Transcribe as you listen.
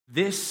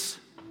This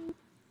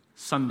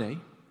Sunday,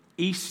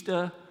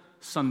 Easter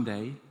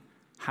Sunday,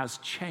 has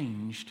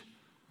changed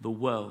the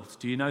world.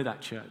 Do you know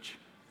that, church?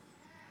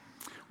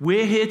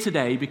 We're here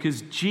today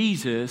because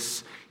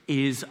Jesus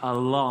is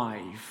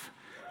alive.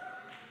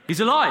 He's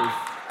alive.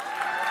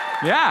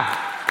 Yeah.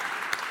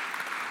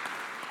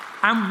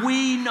 And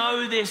we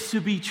know this to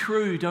be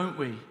true, don't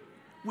we?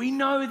 We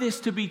know this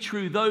to be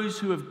true. Those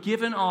who have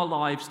given our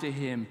lives to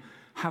him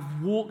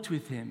have walked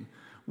with him.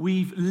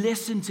 We've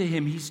listened to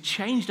him. He's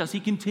changed us.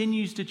 He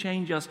continues to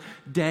change us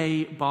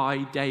day by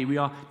day. We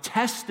are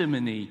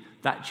testimony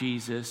that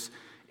Jesus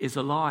is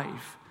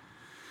alive.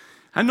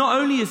 And not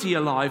only is he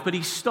alive, but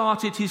he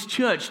started his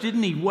church,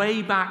 didn't he,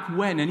 way back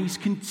when? And he's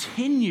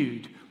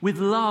continued with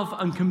love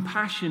and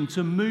compassion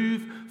to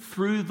move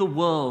through the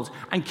world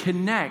and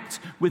connect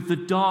with the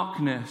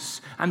darkness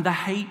and the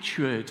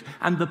hatred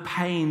and the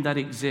pain that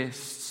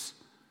exists.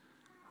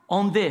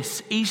 On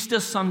this Easter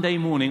Sunday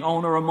morning, I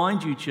want to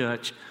remind you,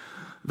 church,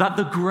 that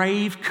the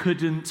grave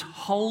couldn't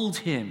hold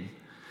him.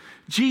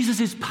 Jesus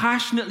is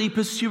passionately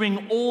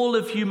pursuing all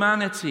of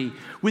humanity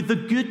with the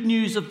good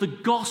news of the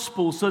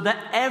gospel so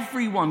that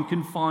everyone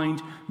can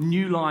find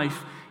new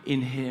life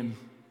in him.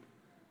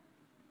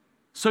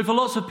 So for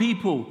lots of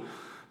people,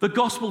 the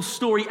gospel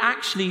story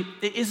actually,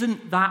 it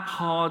isn't that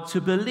hard to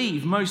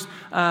believe.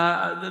 There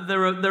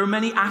are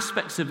many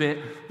aspects of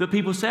it that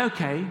people say,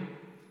 okay,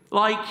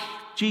 like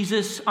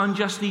Jesus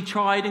unjustly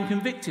tried and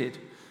convicted.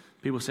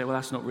 People say, well,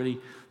 that's not really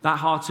that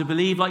hard to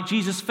believe. Like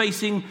Jesus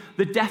facing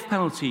the death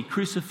penalty,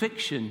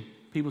 crucifixion.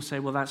 People say,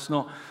 well, that's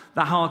not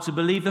that hard to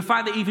believe. The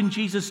fact that even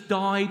Jesus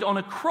died on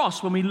a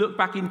cross, when we look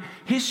back in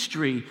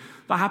history,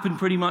 that happened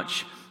pretty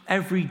much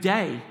every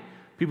day.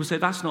 People say,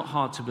 that's not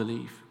hard to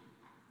believe.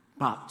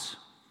 But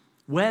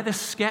where the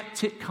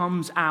skeptic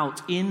comes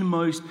out in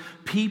most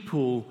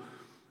people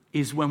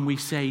is when we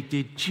say,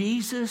 did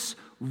Jesus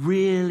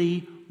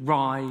really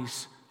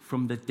rise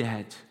from the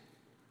dead?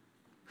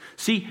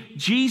 See,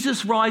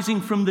 Jesus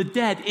rising from the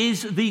dead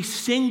is the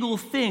single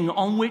thing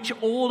on which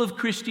all of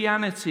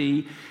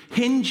Christianity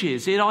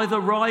hinges. It either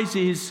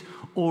rises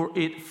or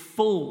it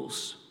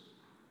falls.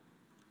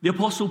 The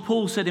Apostle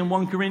Paul said in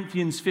 1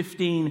 Corinthians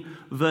 15,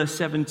 verse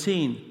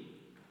 17,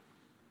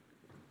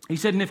 he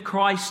said, and if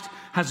Christ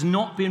has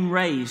not been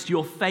raised,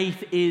 your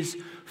faith is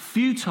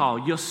futile.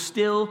 You're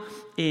still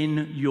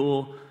in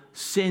your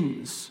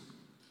sins.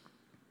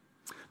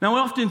 Now, I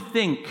often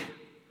think,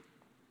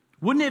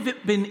 wouldn't it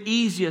have been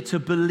easier to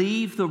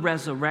believe the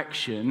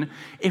resurrection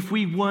if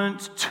we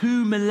weren't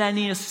 2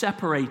 millennia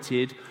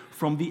separated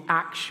from the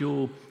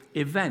actual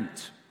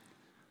event?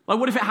 Like,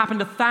 what if it happened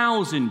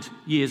 1,000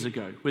 years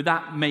ago? Would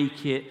that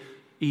make it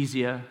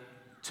easier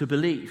to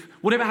believe?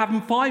 What if it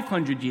happened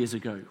 500 years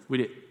ago?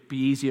 Would it be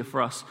easier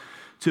for us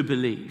to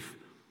believe?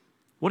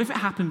 What if it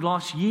happened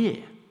last year,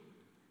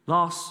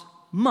 last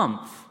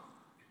month,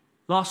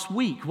 last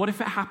week? What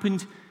if it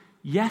happened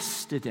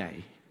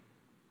yesterday?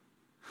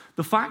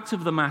 The fact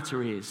of the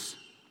matter is,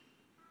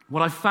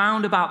 what I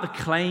found about the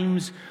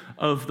claims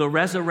of the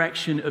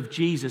resurrection of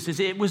Jesus is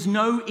it was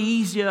no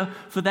easier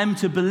for them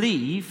to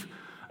believe,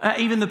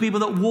 even the people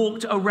that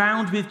walked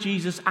around with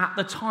Jesus at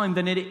the time,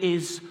 than it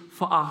is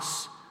for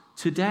us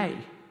today.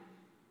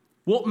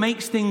 What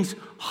makes things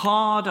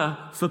harder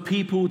for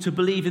people to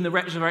believe in the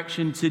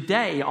resurrection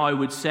today, I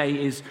would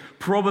say, is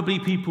probably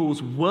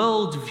people's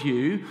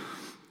worldview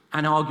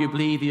and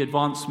arguably the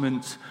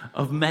advancement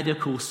of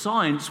medical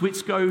science,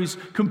 which goes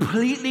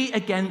completely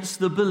against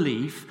the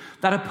belief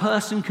that a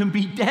person can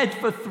be dead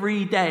for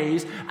 3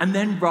 days and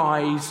then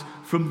rise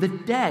from the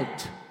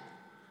dead.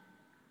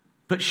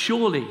 But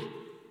surely,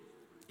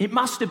 it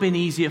must have been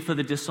easier for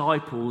the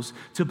disciples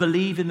to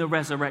believe in the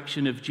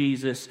resurrection of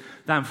Jesus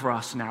than for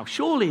us now.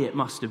 Surely it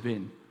must have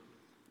been.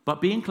 But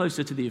being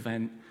closer to the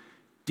event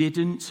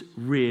didn't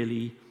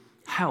really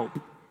help.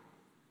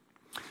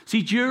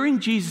 See, during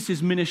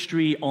Jesus'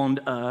 ministry on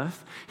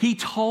earth, he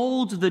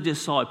told the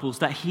disciples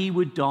that he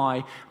would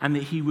die and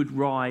that he would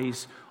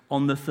rise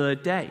on the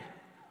 3rd day.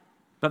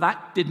 But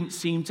that didn't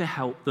seem to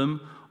help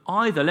them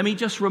either. Let me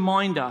just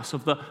remind us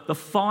of the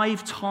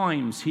 5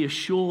 times he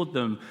assured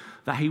them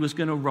that he was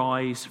going to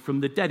rise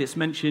from the dead. It's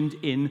mentioned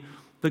in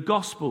the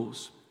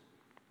Gospels.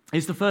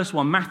 Here's the first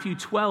one. Matthew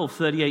 12,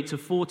 38 to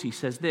 40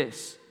 says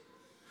this.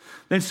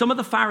 Then some of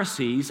the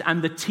Pharisees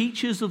and the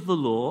teachers of the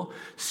law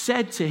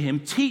said to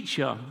him,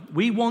 Teacher,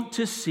 we want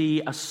to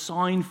see a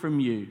sign from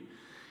you.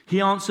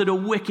 He answered, a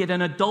wicked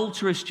and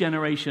adulterous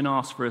generation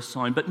asks for a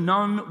sign, but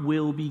none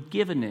will be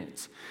given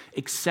it,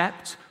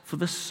 except for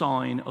the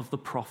sign of the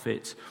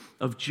prophet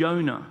of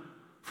Jonah.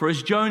 For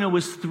as Jonah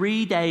was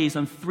 3 days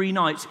and 3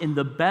 nights in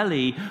the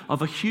belly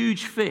of a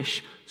huge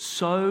fish,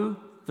 so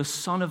the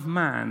Son of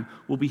Man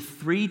will be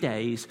 3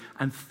 days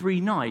and 3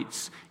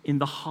 nights in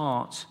the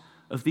heart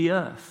of the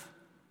earth.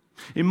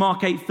 In Mark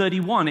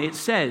 8:31, it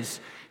says,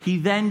 he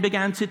then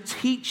began to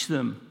teach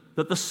them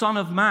that the Son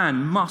of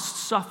Man must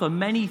suffer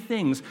many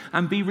things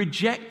and be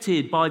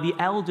rejected by the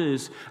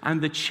elders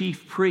and the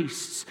chief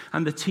priests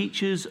and the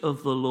teachers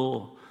of the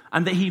law,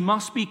 and that he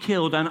must be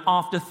killed, and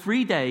after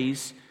 3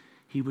 days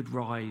he would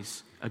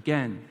rise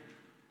again.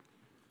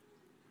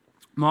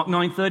 Mark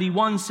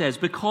 9:31 says,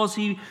 because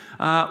he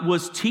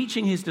was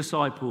teaching his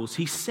disciples,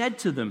 he said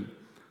to them,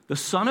 the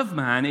Son of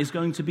Man is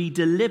going to be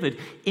delivered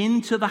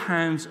into the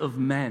hands of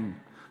men.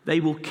 They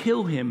will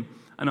kill him,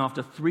 and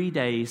after 3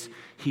 days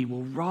he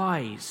will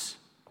rise.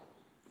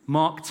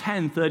 Mark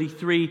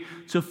 10:33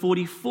 to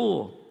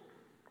 44.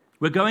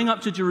 We're going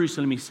up to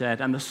Jerusalem, he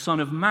said, and the Son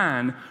of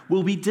Man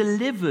will be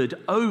delivered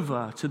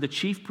over to the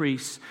chief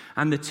priests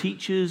and the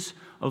teachers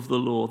of the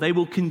law. They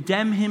will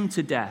condemn him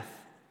to death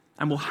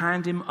and will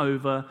hand him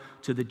over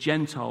to the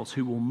Gentiles,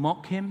 who will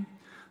mock him.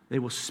 They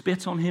will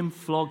spit on him,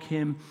 flog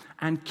him,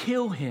 and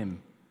kill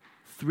him.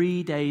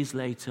 3 days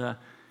later,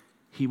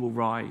 he will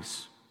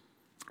rise.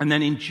 And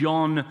then in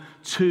John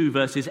 2,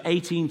 verses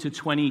 18 to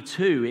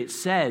 22, it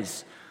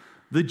says,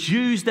 the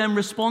Jews then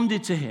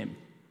responded to him,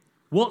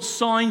 what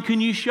sign can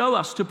you show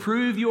us to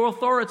prove your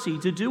authority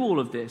to do all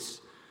of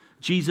this?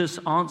 Jesus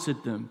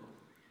answered them,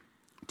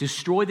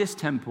 destroy this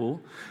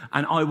temple,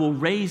 and I will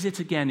raise it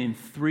again in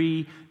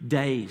 3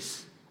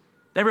 days.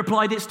 They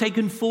replied, it's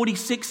taken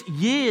 46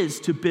 years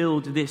to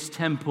build this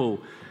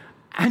temple,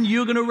 and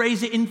you're going to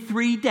raise it in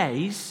 3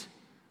 days?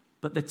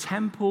 But the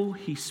temple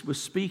he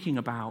was speaking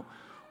about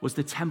was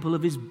the temple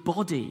of his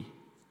body.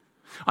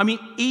 I mean,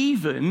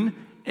 even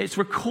it's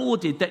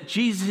recorded that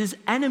Jesus'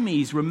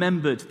 enemies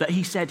remembered that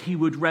he said he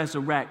would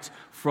resurrect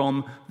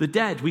from the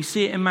dead. We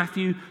see it in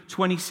Matthew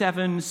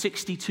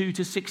 27:62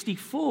 to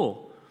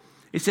 64.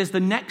 It says, the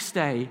next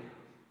day,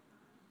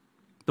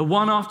 the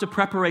one after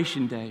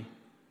preparation day,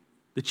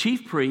 the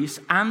chief priests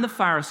and the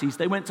Pharisees,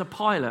 they went to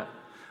Pilate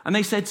and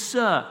they said,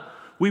 sir,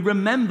 we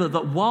remember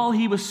that while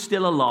he was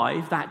still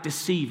alive, that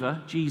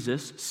deceiver,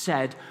 Jesus,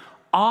 said,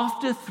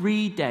 after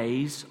 3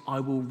 days I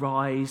will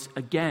rise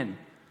again.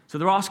 So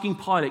they're asking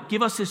Pilate,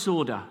 give us this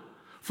order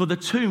for the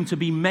tomb to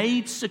be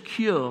made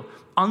secure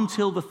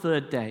until the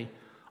 3rd day.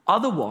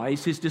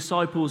 Otherwise, his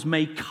disciples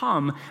may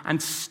come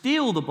and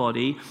steal the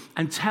body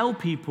and tell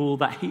people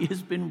that he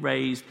has been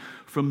raised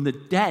from the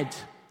dead.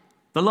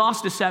 The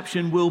last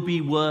deception will be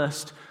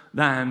worse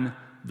than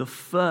the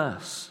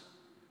first.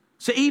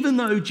 So even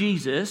though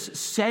Jesus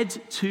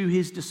said to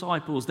his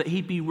disciples that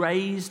he'd be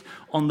raised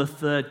on the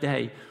 3rd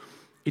day,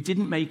 it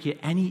didn't make it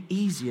any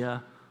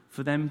easier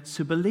for them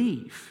to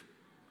believe.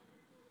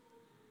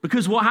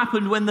 Because what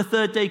happened when the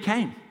 3rd day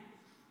came?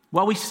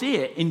 Well, we see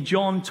it in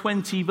John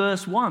 20,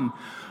 verse 1.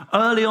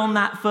 Early on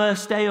that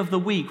first day of the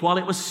week, while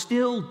it was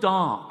still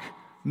dark,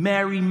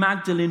 Mary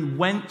Magdalene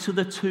went to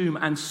the tomb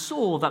and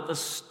saw that the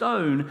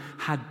stone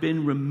had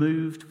been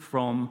removed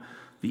from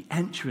the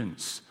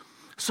entrance.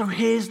 So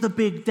here's the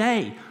big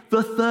day,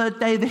 the 3rd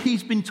day that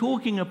he's been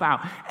talking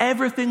about.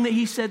 Everything that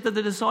he said to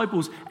the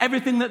disciples,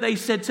 everything that they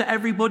said to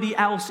everybody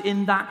else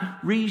in that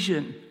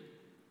region.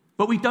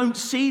 But we don't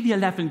see the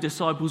 11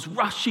 disciples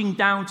rushing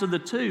down to the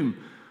tomb.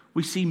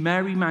 We see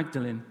Mary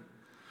Magdalene,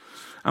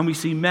 and we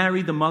see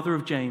Mary, the mother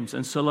of James,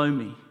 and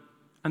Salome.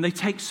 And they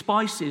take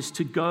spices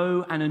to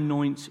go and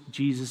anoint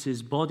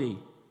Jesus' body.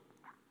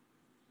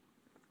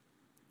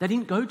 They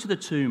didn't go to the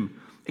tomb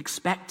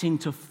expecting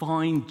to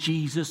find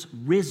Jesus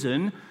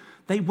risen.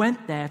 They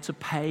went there to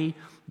pay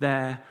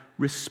their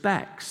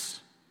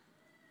respects.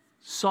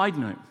 Side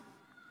note,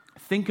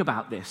 think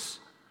about this.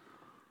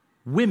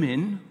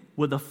 Women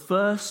were the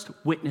first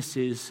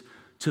witnesses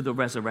to the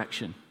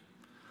resurrection.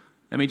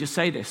 Let me just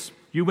say this.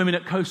 You women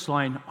at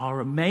Coastline are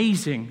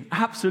amazing,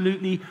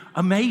 absolutely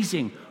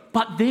amazing.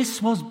 But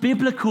this was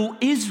biblical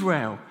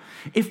Israel.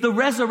 If the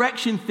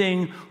resurrection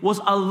thing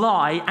was a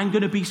lie and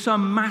going to be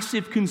some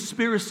massive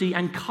conspiracy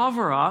and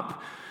cover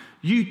up,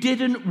 you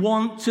didn't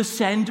want to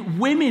send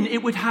women.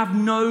 It would have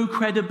no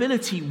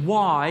credibility.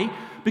 Why?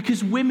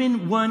 Because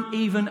women weren't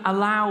even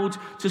allowed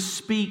to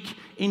speak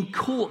in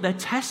court. Their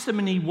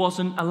testimony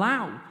wasn't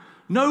allowed.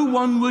 No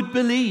one would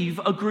believe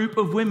a group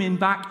of women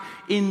back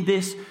in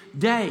this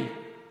day.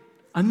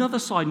 Another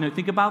side note,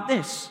 think about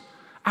this.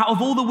 Out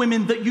of all the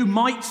women that you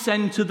might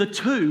send to the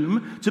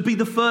tomb to be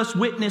the first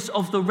witness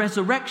of the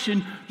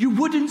resurrection, you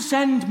wouldn't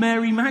send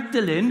Mary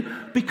Magdalene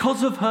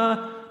because of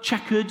her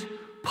checkered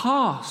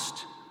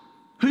past.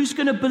 Who's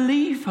going to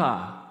believe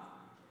her?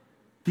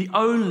 The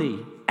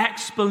only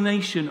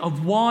explanation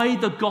of why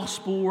the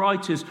gospel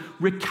writers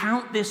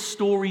recount this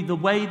story the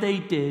way they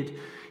did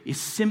is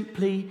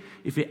simply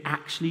if it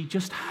actually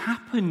just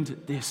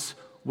happened this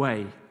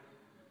way.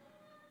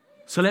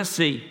 So let's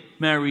see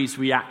Mary's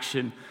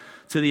reaction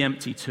to the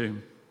empty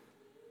tomb.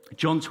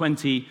 John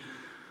 20,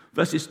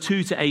 verses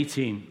 2 to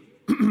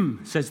 18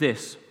 says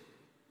this.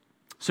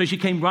 So she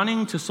came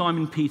running to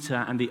Simon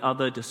Peter and the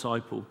other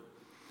disciple,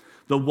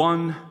 the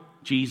one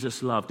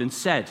Jesus loved, and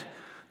said,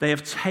 they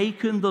have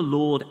taken the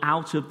Lord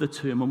out of the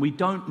tomb, and we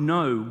don't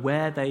know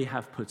where they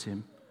have put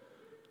him.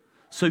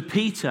 So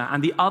Peter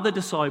and the other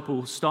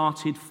disciple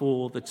started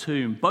for the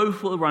tomb.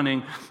 Both were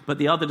running, but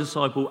the other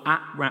disciple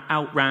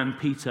outran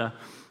Peter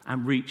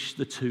and reached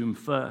the tomb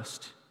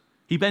first.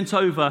 He bent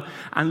over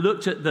and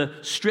looked at the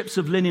strips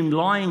of linen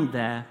lying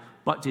there,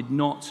 but did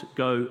not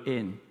go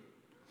in.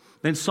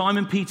 Then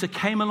Simon Peter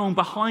came along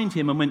behind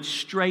him and went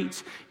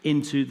straight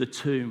into the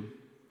tomb.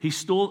 He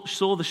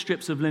saw the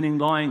strips of linen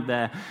lying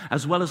there,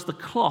 as well as the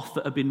cloth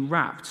that had been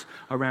wrapped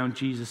around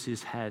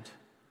Jesus' head.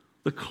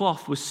 The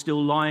cloth was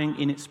still lying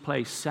in its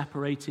place,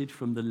 separated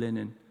from the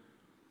linen.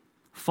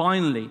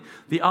 Finally,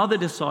 the other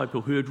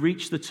disciple who had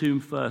reached the tomb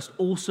first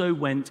also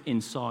went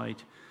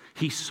inside.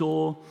 He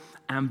saw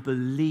and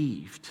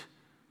believed.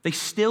 They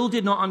still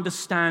did not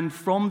understand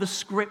from the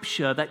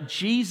scripture that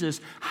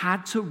Jesus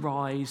had to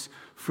rise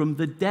from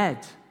the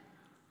dead.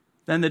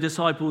 Then the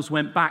disciples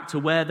went back to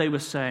where they were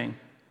saying.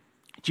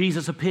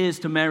 Jesus appears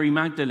to Mary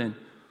Magdalene.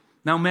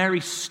 Now Mary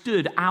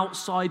stood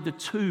outside the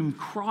tomb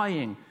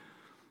crying,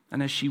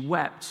 and as she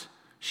wept,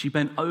 she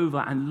bent over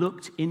and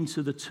looked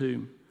into the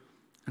tomb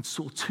and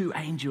saw two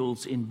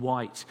angels in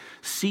white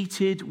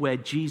seated where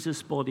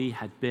Jesus' body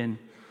had been,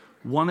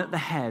 one at the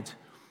head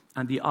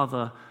and the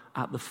other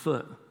at the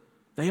foot.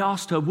 They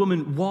asked her,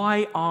 "Woman,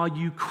 why are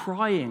you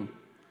crying?"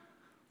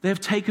 "They have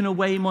taken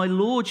away my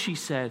Lord," she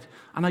said,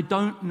 "and I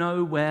don't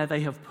know where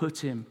they have put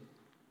him."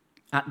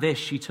 At this,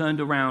 she turned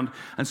around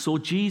and saw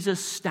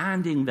Jesus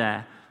standing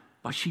there,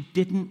 but she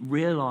didn't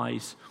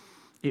realize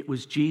it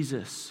was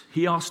Jesus.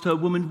 He asked her,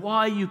 "Woman,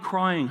 why are you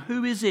crying?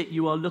 Who is it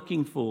you are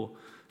looking for?"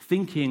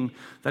 Thinking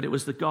that it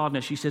was the gardener,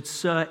 she said,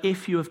 "Sir,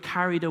 if you have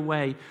carried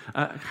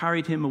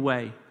him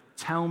away,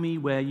 tell me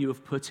where you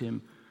have put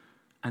him,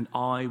 and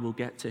I will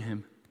get to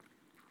him."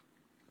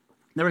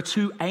 There are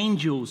two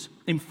angels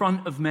in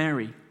front of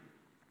Mary,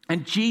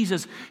 and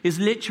Jesus is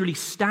literally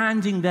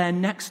standing there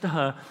next to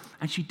her,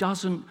 and she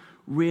doesn't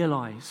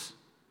realize.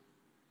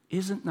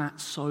 Isn't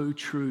that so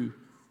true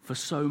for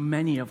so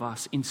many of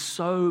us in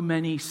so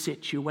many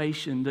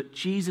situations, that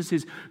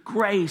Jesus'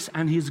 grace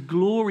and his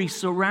glory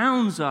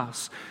surrounds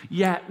us,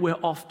 yet we're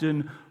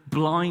often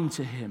blind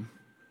to him?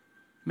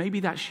 Maybe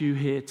that's you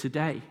here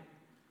today.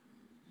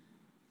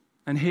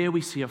 And here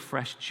we see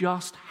afresh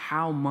just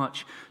how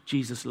much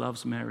Jesus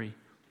loves Mary.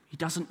 He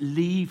doesn't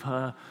leave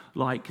her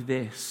like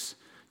this.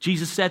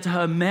 Jesus said to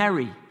her,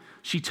 "Mary."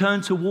 She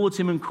turned towards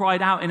him and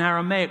cried out in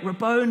Aramaic,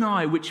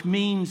 "Rabboni," which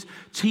means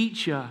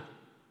teacher.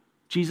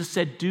 Jesus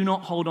said, "Do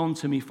not hold on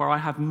to me, for I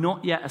have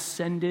not yet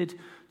ascended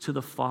to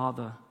the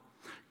Father.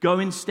 Go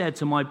instead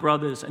to my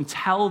brothers and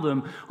tell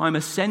them I'm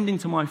ascending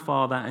to my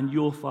Father and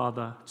your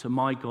Father, to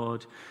my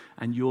God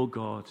and your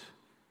God."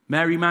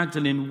 Mary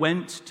Magdalene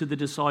went to the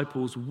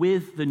disciples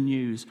with the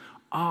news,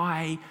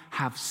 "I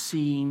have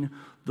seen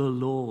the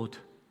Lord."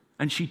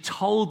 And she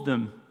told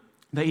them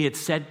that he had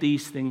said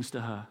these things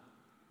to her.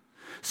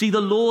 See,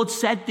 the Lord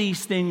said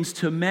these things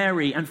to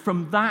Mary, and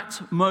from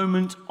that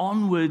moment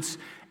onwards,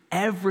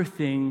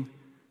 everything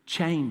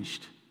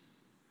changed.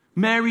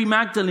 Mary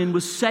Magdalene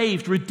was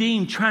saved,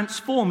 redeemed,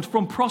 transformed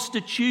from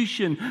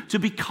prostitution to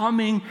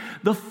becoming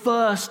the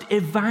first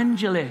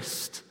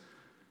evangelist.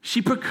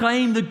 She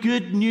proclaimed the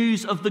good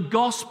news of the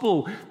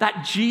gospel,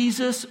 that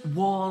Jesus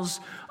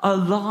was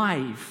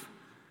alive.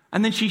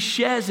 And then she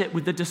shares it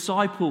with the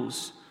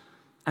disciples.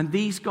 And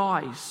these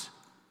guys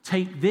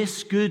take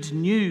this good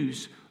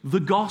news, the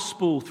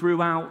gospel,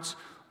 throughout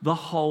the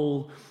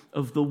whole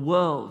of the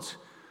world.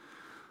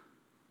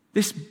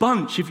 This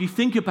bunch, if you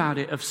think about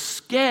it, of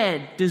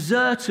scared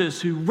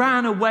deserters who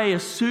ran away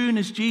as soon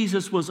as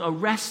Jesus was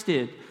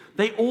arrested,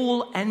 they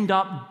all end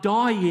up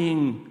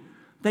dying.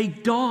 They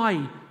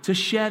die to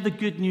share the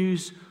good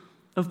news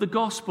of the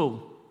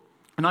gospel.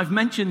 And I've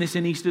mentioned this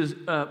in Easter's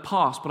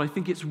past, but I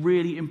think it's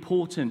really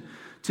important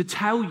to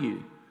tell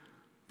you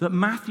that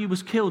Matthew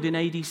was killed in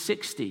AD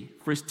 60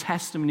 for his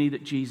testimony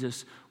that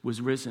Jesus was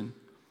risen.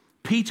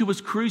 Peter was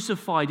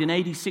crucified in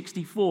AD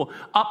 64,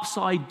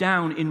 upside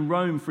down in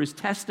Rome, for his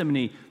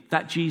testimony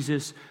that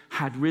Jesus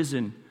had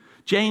risen.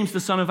 James, the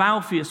son of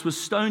Alphaeus, was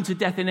stoned to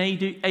death in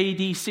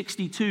AD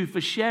 62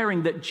 for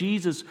sharing that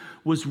Jesus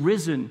was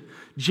risen.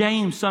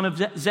 James, son of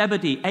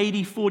Zebedee,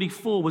 AD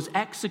 44, was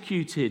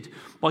executed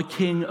by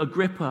King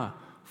Agrippa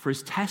for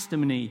his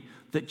testimony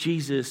that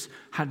Jesus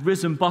had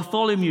risen.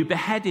 Bartholomew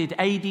beheaded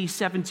AD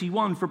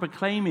 71 for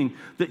proclaiming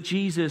that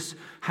Jesus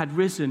had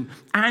risen.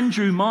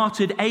 Andrew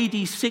martyred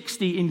AD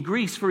 60 in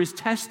Greece for his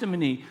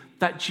testimony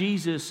that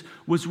Jesus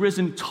was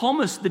risen.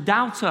 Thomas, the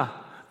doubter,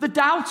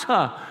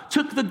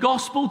 took the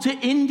gospel to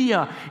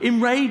India,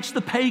 enraged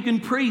the pagan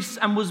priests,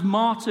 and was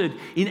martyred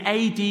in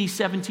AD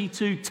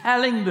 72,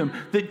 telling them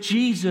that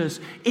Jesus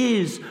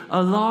is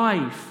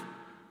alive.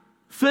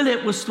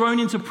 Philip was thrown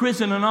into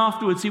prison, and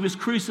afterwards he was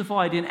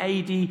crucified in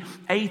AD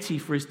 80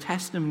 for his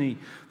testimony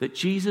that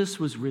Jesus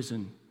was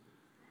risen.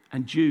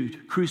 And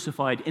Jude,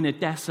 crucified in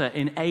Edessa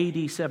in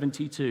AD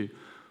 72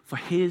 for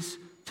his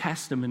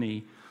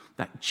testimony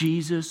that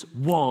Jesus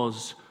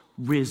was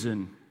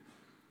risen.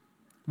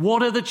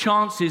 What are the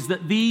chances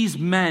that these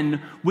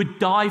men would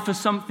die for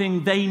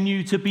something they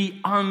knew to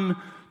be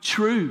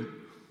untrue?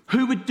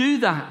 Who would do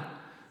that?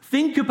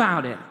 Think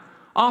about it.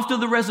 After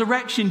the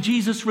resurrection,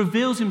 Jesus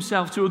reveals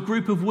himself to a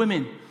group of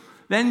women,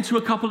 then to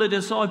a couple of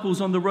disciples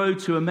on the road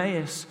to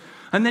Emmaus.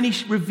 And then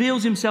he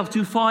reveals himself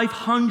to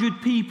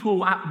 500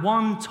 people at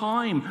one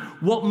time.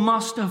 What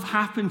must have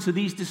happened to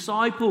these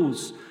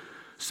disciples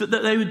so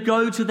that they would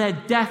go to their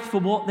death for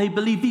what they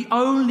believed? The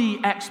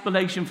only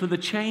explanation for the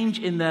change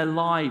in their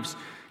lives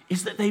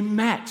is that they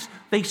met,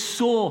 they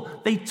saw,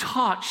 they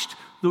touched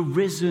the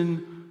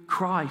risen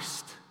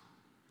Christ.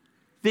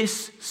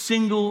 This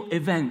single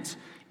event,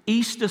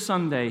 Easter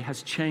Sunday,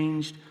 has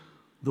changed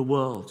the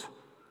world.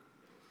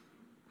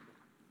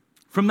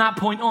 From that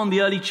point on,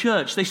 the early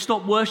church, they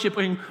stopped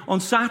worshiping on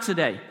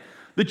Saturday.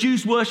 The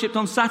Jews worshipped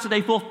on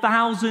Saturday for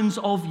thousands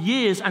of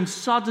years, and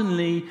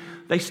suddenly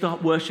they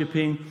start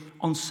worshiping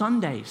on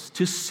Sundays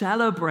to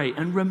celebrate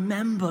and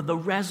remember the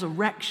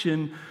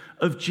resurrection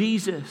of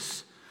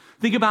Jesus.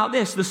 Think about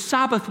this. The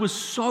Sabbath was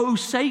so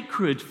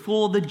sacred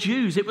for the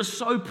Jews. It was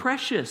so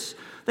precious.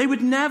 They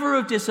would never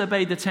have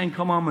disobeyed the Ten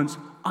Commandments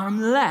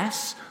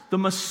unless the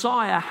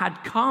Messiah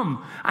had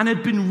come and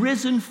had been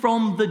risen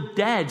from the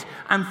dead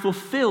and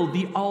fulfilled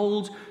the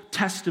Old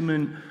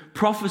Testament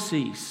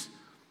prophecies.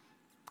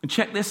 And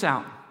check this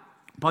out.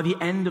 By the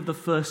end of the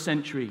first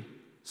century,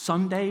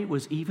 Sunday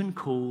was even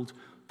called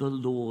the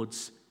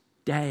Lord's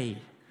Day.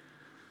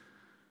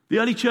 The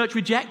early church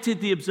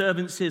rejected the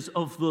observances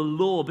of the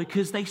law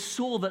because they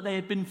saw that they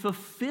had been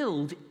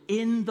fulfilled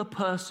in the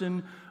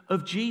person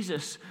of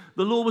Jesus.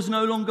 The law was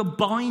no longer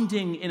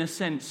binding, in a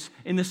sense,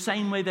 in the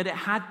same way that it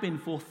had been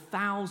for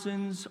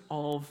thousands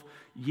of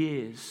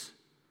years.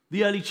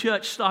 The early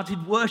church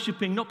started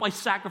worshiping not by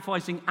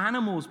sacrificing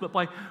animals, but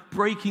by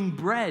breaking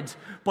bread,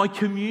 by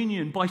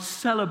communion, by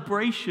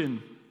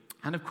celebration,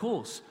 and of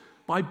course,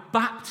 by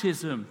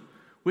baptism,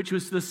 which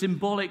was the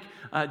symbolic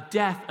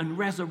death and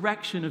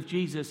resurrection of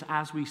Jesus,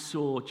 as we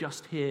saw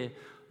just here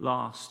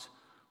last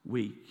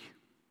week.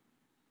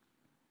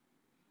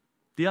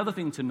 The other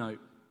thing to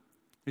note,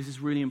 this is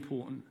really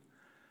important,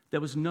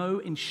 there was no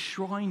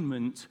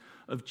enshrinement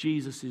of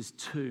Jesus'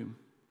 tomb.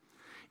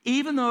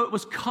 Even though it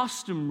was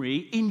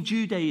customary in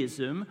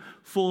Judaism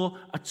for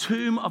a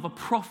tomb of a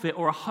prophet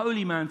or a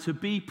holy man to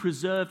be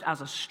preserved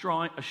as a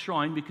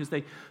shrine because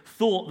they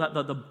thought that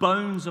the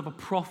bones of a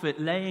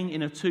prophet laying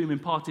in a tomb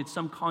imparted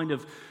some kind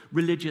of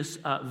religious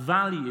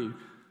value,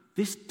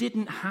 this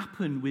didn't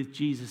happen with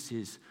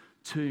Jesus'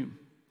 tomb.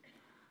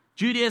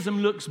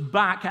 Judaism looks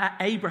back at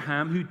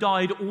Abraham, who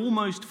died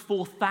almost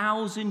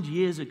 4,000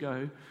 years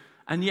ago,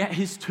 and yet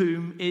his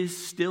tomb is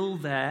still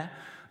there,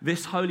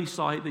 this holy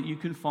site that you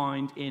can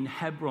find in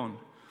Hebron.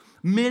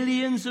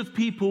 Millions of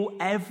people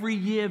every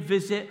year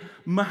visit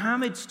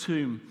Muhammad's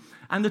tomb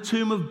and the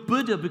tomb of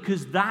Buddha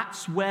because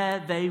that's where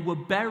they were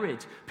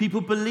buried. People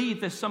believe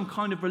there's some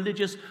kind of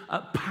religious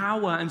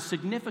power and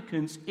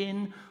significance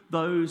in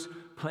those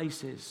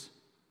places.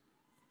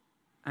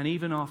 And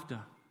even after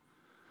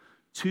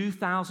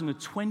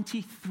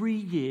 2023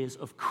 years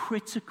of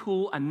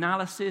critical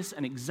analysis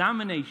and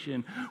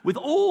examination, with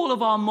all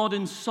of our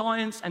modern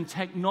science and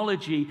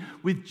technology,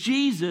 with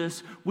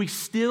Jesus, we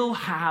still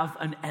have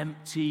an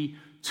empty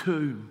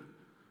tomb.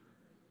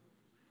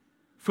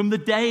 From the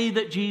day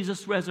that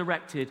Jesus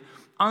resurrected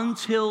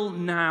until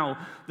now,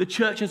 the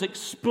church has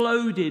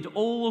exploded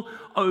all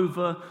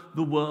over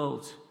the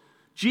world.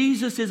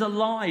 Jesus is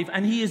alive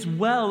and he is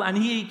well and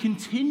he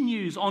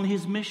continues on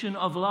his mission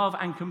of love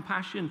and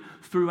compassion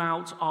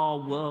throughout our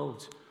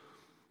world.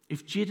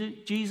 If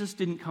Jesus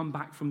didn't come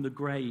back from the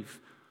grave,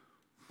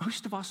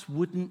 most of us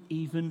wouldn't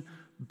even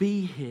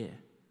be here.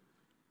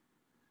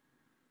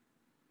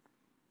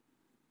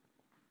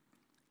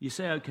 You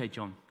say, okay,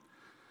 John,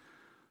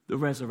 the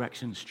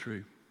resurrection's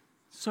true.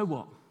 So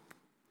what?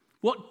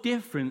 What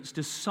difference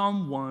does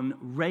someone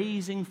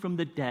raising from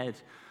the dead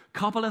a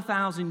couple of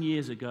thousand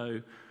years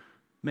ago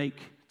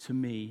make to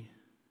me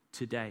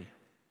today?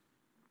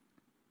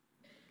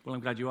 Well,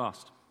 I'm glad you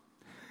asked.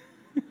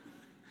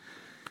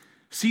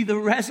 See, the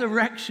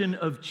resurrection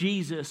of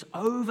Jesus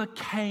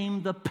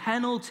overcame the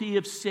penalty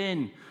of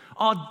sin,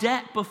 our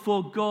debt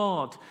before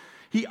God.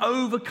 He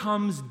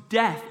overcomes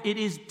death. It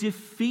is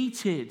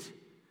defeated.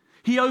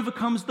 He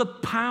overcomes the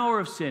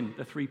power of sin.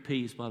 The 3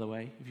 P's, by the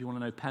way, if you want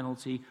to know: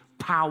 penalty,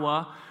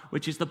 power,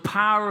 which is the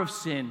power of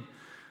sin.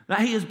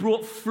 That he has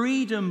brought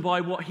freedom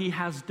by what he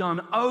has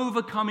done,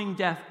 overcoming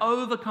death,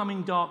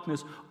 overcoming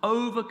darkness,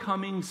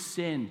 overcoming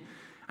sin.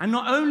 And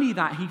not only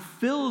that, he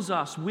fills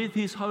us with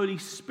his Holy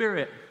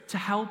Spirit to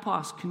help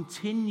us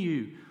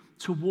continue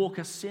to walk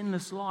a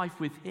sinless life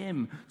with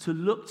him, to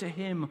look to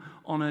him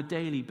on a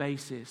daily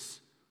basis.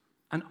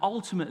 And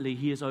ultimately,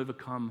 he has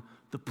overcome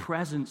the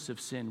presence of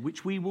sin,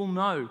 which we will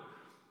know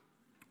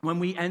when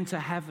we enter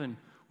heaven,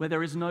 where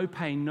there is no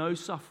pain, no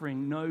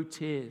suffering, no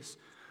tears.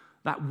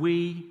 That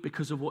we,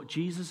 because of what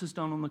Jesus has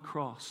done on the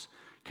cross,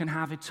 can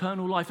have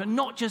eternal life. And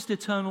not just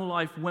eternal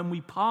life when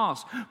we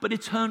pass, but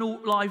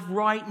eternal life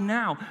right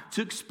now,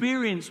 to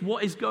experience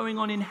what is going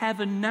on in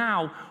heaven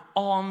now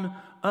on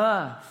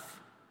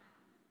earth.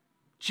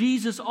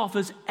 Jesus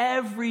offers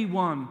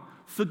everyone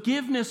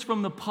forgiveness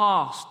from the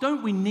past.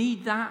 Don't we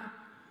need that?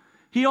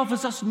 He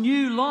offers us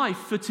new life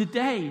for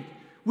today.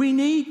 We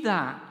need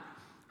that.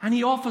 And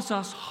he offers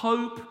us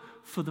hope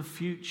for the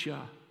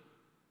future.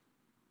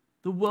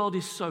 The world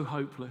is so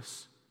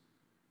hopeless.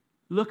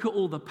 Look at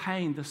all the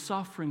pain, the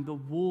suffering, the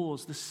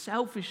wars, the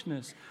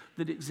selfishness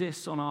that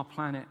exists on our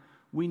planet.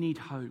 We need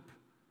hope.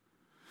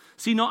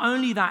 See, not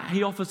only that,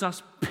 he offers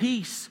us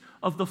peace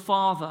of the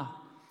Father,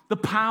 the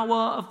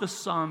power of the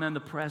Son and the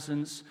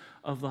presence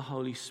of the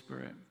Holy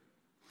Spirit.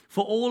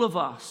 For all of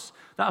us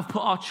that have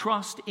put our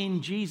trust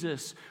in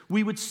Jesus,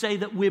 we would say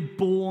that we're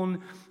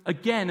born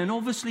again. And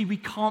obviously we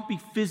can't be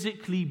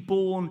physically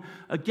born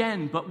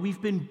again, but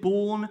we've been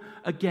born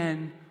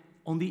again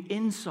on the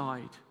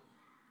inside.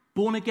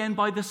 Born again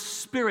by the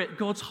Spirit,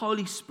 God's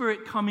Holy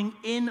Spirit coming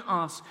in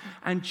us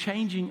and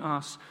changing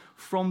us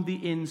from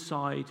the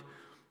inside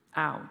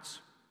out.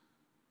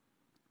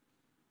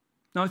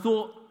 Now I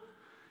thought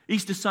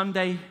Easter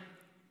Sunday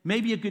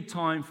may be a good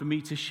time for me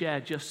to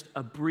share just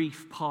a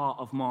brief part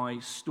of my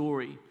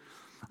story.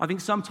 I think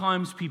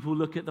sometimes people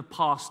look at the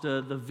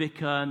pastor, the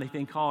vicar, and they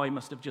think, oh, he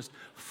must have just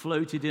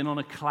floated in on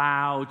a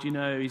cloud,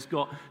 he's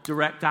got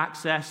direct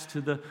access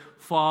to the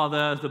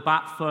Father, the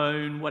bat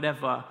phone,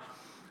 whatever.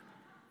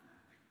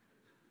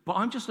 But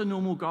I'm just a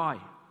normal guy.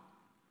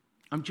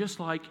 I'm just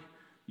like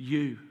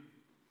you.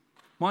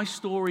 My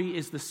story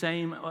is the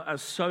same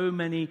as so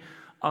many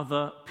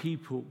other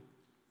people.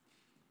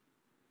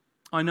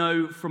 I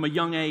know from a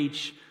young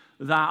age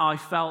that I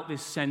felt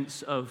this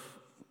sense of,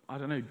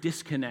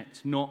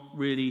 disconnect, not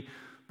really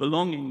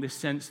belonging, this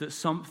sense that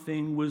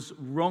something was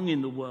wrong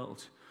in the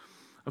world.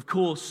 Of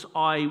course,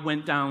 I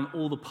went down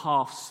all the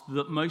paths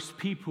that most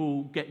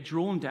people get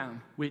drawn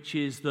down, which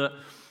is that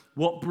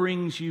what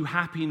brings you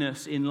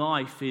happiness in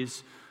life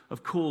is,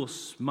 of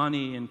course,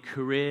 money and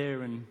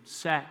career and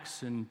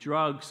sex and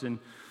drugs. And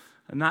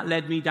that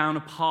led me down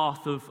a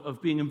path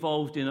of being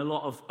involved in a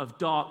lot of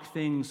dark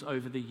things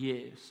over the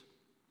years.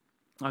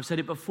 I've said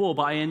it before,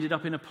 but I ended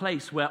up in a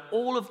place where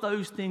all of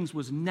those things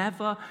was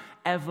never,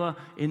 ever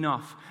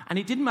enough. And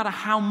it didn't matter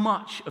how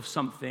much of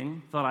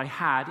something that I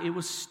had, it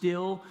was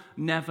still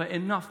never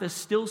enough. There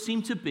still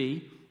seemed to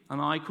be,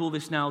 and I call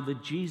this now the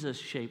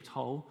Jesus-shaped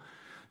hole,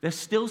 there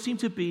still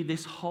seemed to be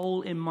this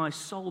hole in my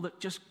soul that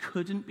just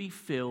couldn't be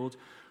filled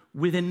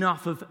with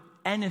enough of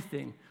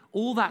anything.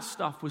 All that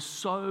stuff was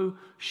so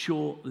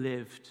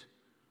short-lived.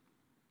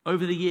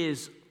 Over the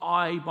years,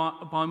 I,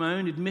 by my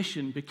own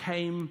admission,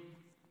 became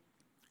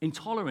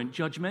intolerant,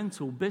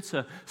 judgmental,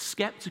 bitter,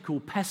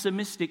 skeptical,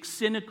 pessimistic,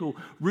 cynical,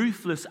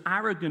 ruthless,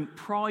 arrogant,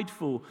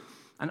 prideful,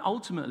 and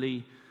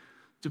ultimately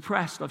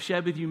depressed. I've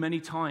shared with you many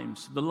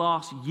times, the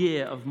last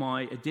year of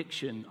my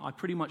addiction, I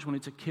pretty much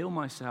wanted to kill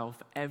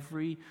myself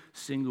every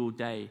single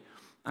day.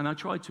 And I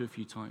tried to a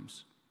few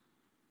times.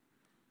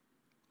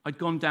 I'd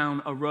gone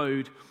down a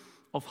road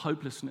of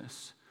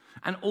hopelessness.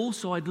 And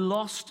also I'd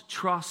lost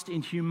trust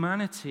in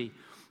humanity.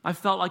 I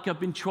felt like I've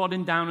been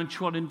trodden down and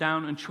trodden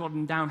down and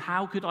trodden down.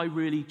 How could I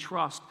really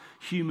trust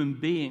human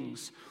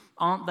beings?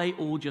 Aren't they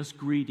all just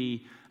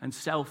greedy and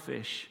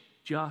selfish,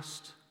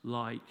 just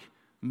like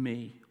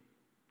me?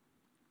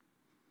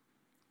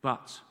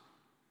 But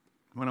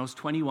when I was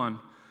 21,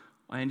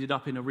 I ended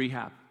up in a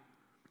rehab.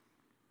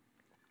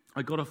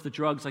 I got off the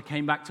drugs. I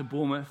came back to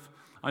Bournemouth.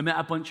 I met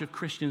a bunch of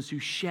Christians who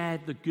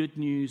shared the good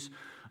news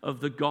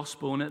of the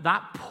gospel. And at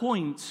that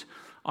point,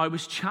 I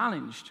was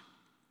challenged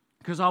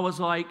because I was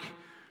like,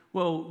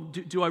 well,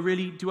 do I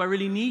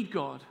really need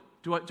God?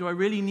 Do I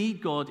really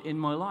need God in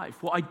my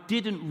life? What I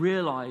didn't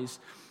realize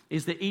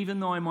is that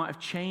even though I might have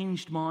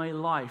changed my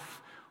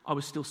life, I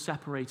was still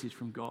separated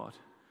from God.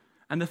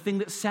 And the thing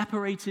that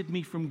separated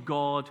me from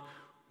God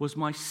was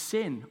my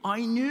sin.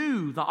 I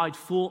knew that I'd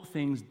thought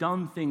things,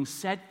 done things,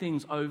 said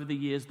things over the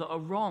years that are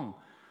wrong.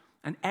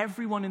 And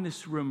everyone in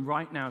this room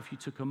right now, if you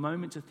took a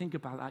moment to think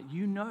about that,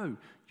 you know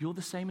you're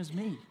the same as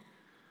me.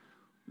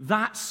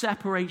 That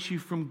separates you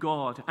from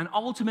God. And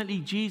ultimately,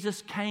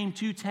 Jesus came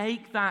to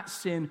take that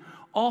sin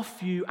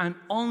off you and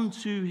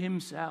onto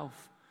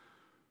himself.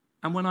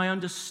 And when I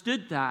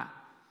understood that,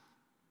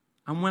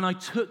 and when I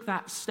took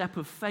that step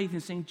of faith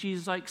and saying,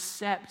 Jesus, I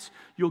accept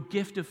your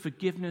gift of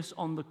forgiveness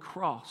on the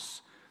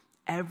cross,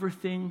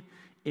 everything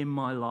in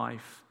my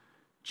life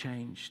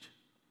changed.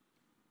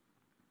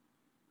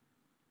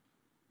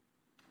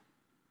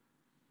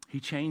 He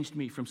changed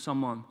me from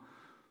someone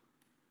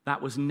that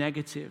was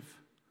negative,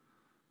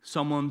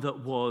 someone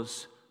that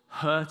was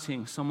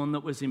hurting, someone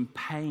that was in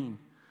pain,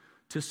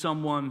 to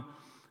someone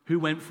who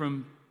went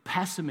from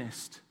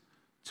pessimist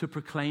to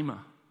proclaimer,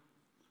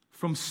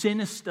 from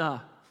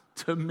sinister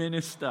to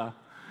minister,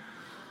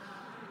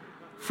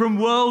 from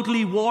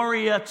worldly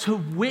warrior to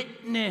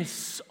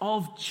witness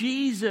of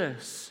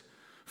Jesus,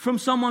 from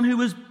someone who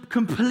was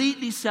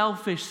completely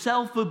selfish,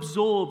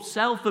 self-absorbed,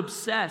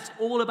 self-obsessed,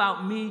 all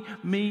about me,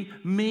 me,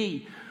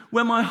 me,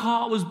 where my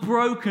heart was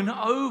broken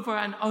over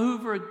and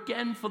over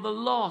again for the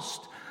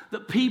lost,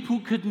 that people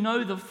could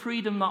know the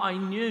freedom that I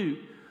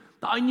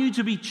knew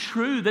to be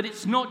true, that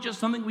it's not just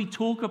something we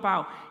talk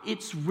about,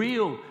 it's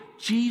real.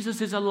 Jesus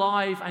is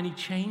alive and he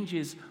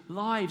changes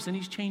lives, and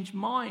he's changed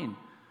mine.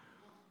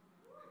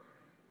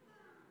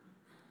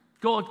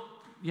 God,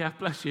 yeah,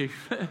 bless you.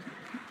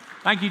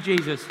 Thank you,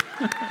 Jesus.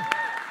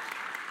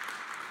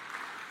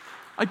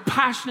 I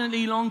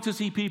passionately long to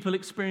see people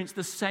experience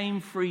the same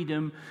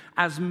freedom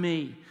as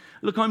me.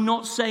 Look, I'm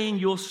not saying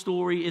your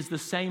story is the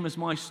same as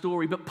my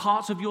story, but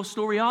parts of your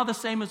story are the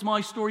same as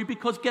my story,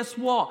 because guess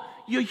what?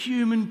 You're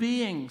human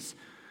beings.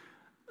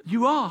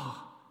 You are.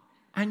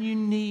 and you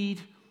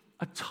need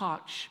a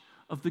touch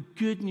of the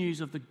good news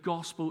of the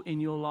gospel in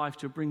your life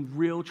to bring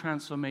real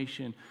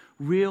transformation,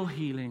 real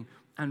healing,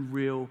 and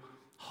real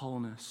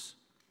wholeness.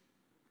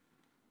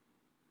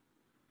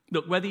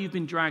 Look, whether you've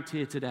been dragged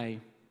here today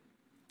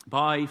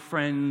by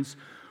friends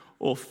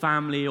or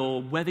family,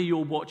 or whether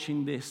you're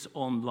watching this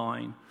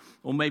online,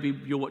 or maybe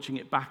you're watching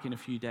it back in a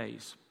few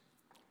days,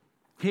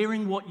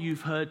 hearing what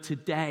you've heard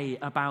today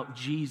about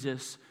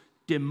Jesus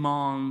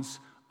demands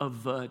a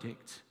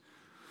verdict.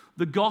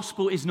 The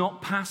gospel is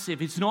not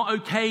passive. It's not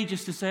okay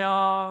just to say,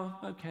 oh,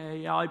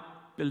 okay, I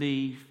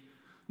believe.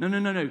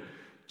 No.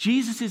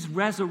 Jesus'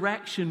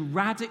 resurrection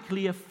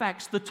radically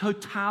affects the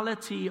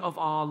totality of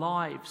our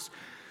lives.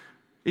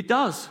 It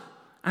does.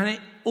 And it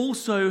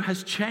also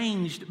has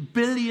changed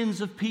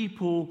billions of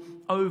people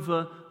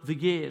over the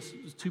years.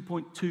 There's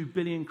 2.2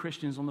 billion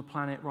Christians on the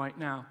planet right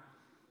now.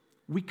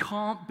 We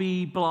can't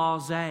be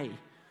blasé.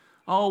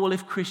 Oh, well,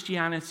 if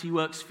Christianity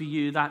works for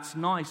you, that's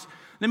nice.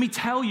 Let me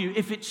tell you,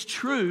 if it's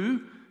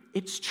true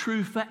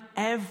for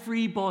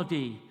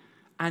everybody,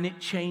 and it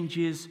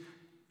changes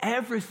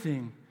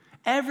everything.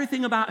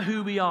 Everything about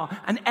who we are,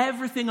 and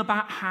everything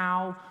about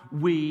how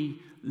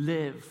we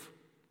live.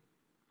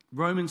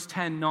 Romans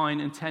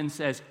 10:9 and 10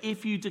 says,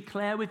 if you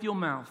declare with your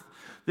mouth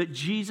that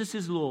Jesus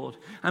is Lord,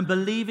 and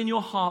believe in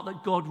your heart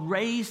that God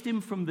raised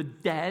him from the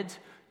dead,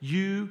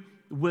 you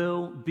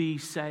will be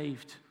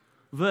saved.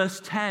 Verse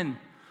 10,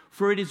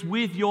 for it is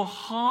with your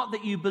heart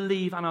that you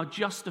believe and are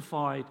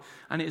justified,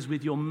 and it is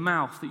with your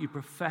mouth that you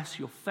profess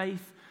your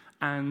faith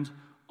and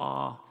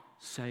are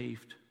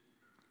saved.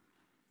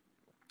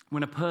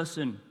 When a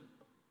person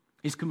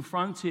is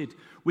confronted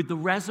with the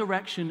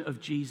resurrection of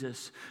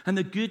Jesus and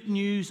the good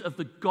news of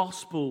the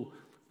gospel,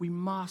 we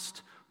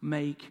must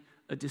make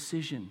a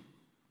decision.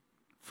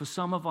 For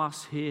some of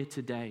us here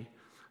today,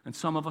 and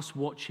some of us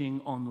watching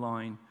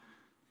online,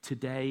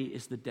 today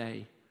is the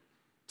day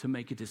to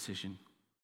make a decision.